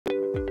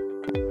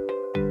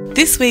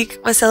This week,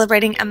 we're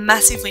celebrating a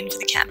massive win for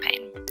the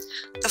campaign.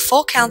 The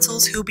 4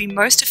 councils who will be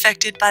most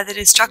affected by the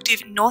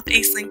destructive North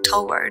East Link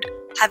toll road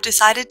have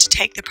decided to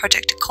take the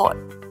project to court.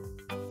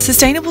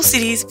 Sustainable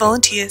Cities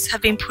volunteers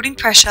have been putting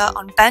pressure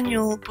on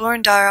Banyule,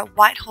 Boroondara,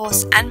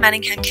 Whitehorse and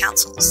Manningham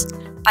councils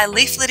by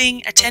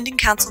leafleting, attending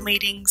council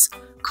meetings,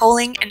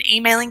 calling and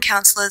emailing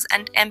councillors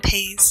and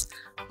MPs,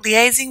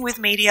 liaising with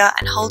media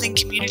and holding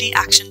community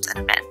actions and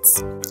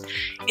events.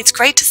 It's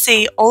great to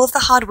see all of the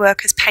hard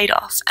work has paid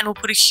off and will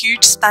put a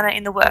huge spanner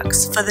in the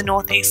works for the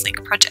North East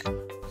Link project.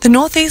 The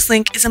North East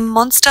Link is a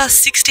monster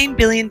 $16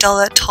 billion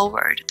toll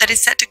road that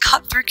is set to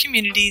cut through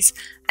communities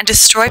and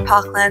destroy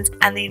parklands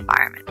and the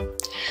environment.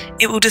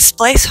 It will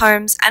displace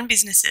homes and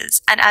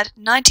businesses and add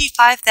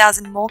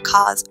 95,000 more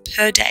cars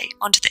per day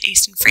onto the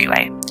Eastern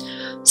Freeway,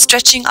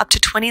 stretching up to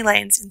 20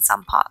 lanes in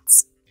some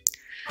parts.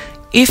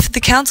 If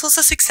the councils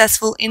are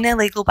successful in their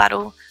legal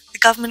battle, the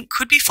government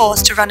could be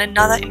forced to run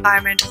another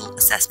environmental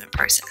assessment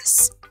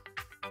process.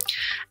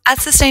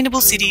 At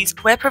Sustainable Cities,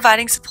 we're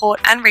providing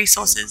support and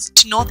resources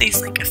to North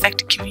East Link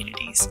affected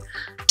communities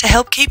to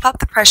help keep up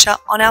the pressure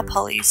on our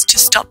pollies to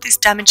stop this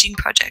damaging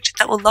project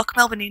that will lock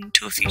Melbourne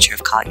into a future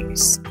of car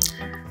use.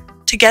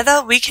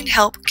 Together, we can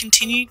help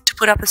continue to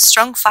put up a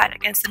strong fight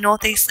against the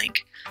North East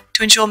Link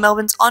to ensure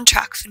Melbourne's on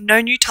track for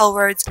no new toll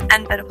roads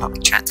and better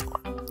public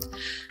transport.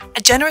 A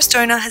generous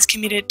donor has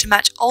committed to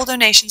match all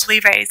donations we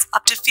raise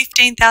up to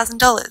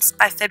 $15,000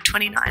 by Feb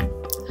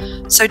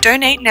 29. So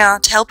donate now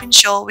to help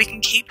ensure we can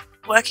keep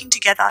working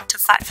together to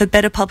fight for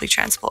better public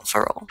transport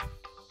for all.